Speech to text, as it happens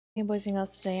Hey boys and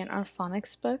girls, today in our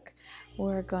phonics book,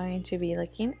 we're going to be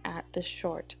looking at the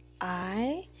short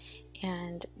I,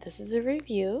 and this is a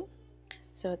review.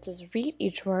 So it says, read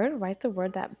each word, write the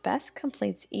word that best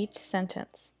completes each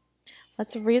sentence.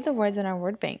 Let's read the words in our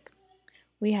word bank.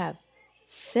 We have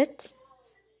sit,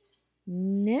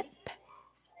 nip,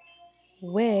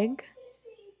 wig,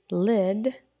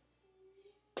 lid,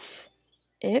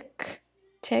 ick,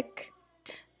 tick,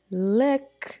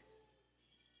 lick,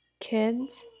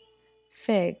 kids,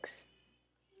 figs.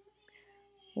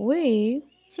 We,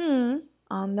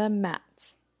 on the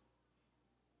mats.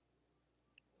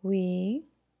 We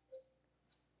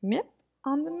nip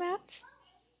on the mats?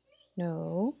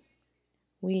 No.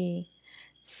 We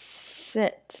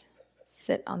sit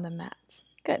on the mats.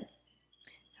 Good.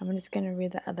 I'm just going to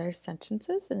read the other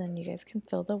sentences and then you guys can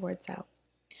fill the words out.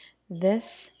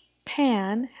 This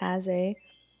pan has a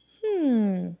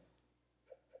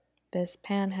This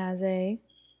pan has a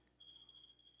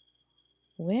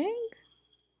wing?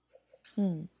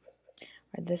 Or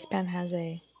this pan has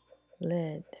a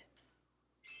lid.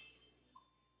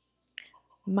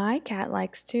 My cat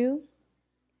likes to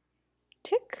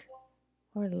tick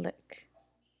or lick.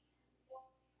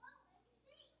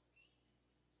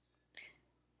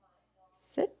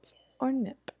 Sit or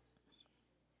nip.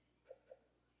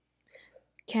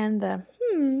 Can the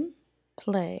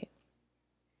play?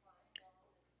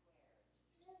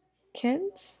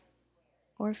 Kids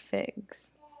or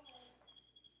figs?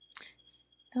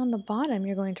 Now on the bottom,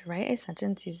 you're going to write a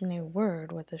sentence using a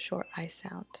word with a short I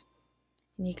sound.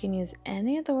 And you can use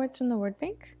any of the words from the word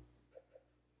bank.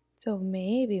 So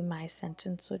maybe my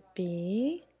sentence would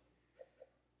be,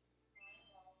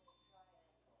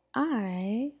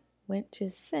 I went to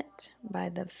sit by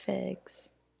the figs.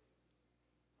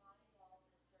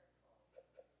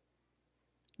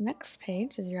 Next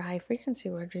page is your high frequency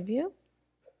word review.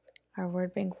 Our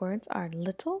word bank words are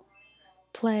little,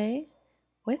 play,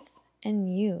 with,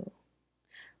 and you.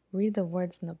 Read the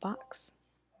words in the box.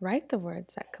 Write the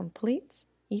words that complete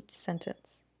each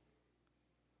sentence.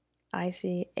 I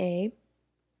see a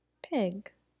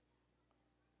pig.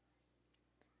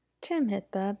 Tim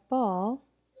hit the ball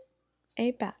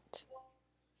a bat.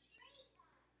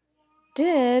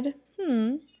 Did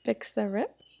fix the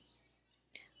rip?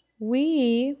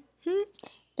 We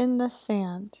in the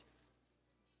sand.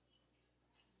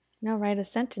 Now write a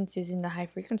sentence using the high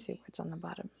frequency words on the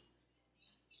bottom.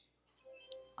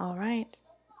 All right.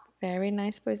 Very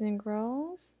nice, boys and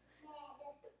girls.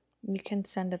 You can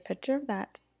send a picture of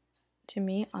that to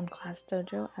me on Class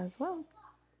Dojo as well.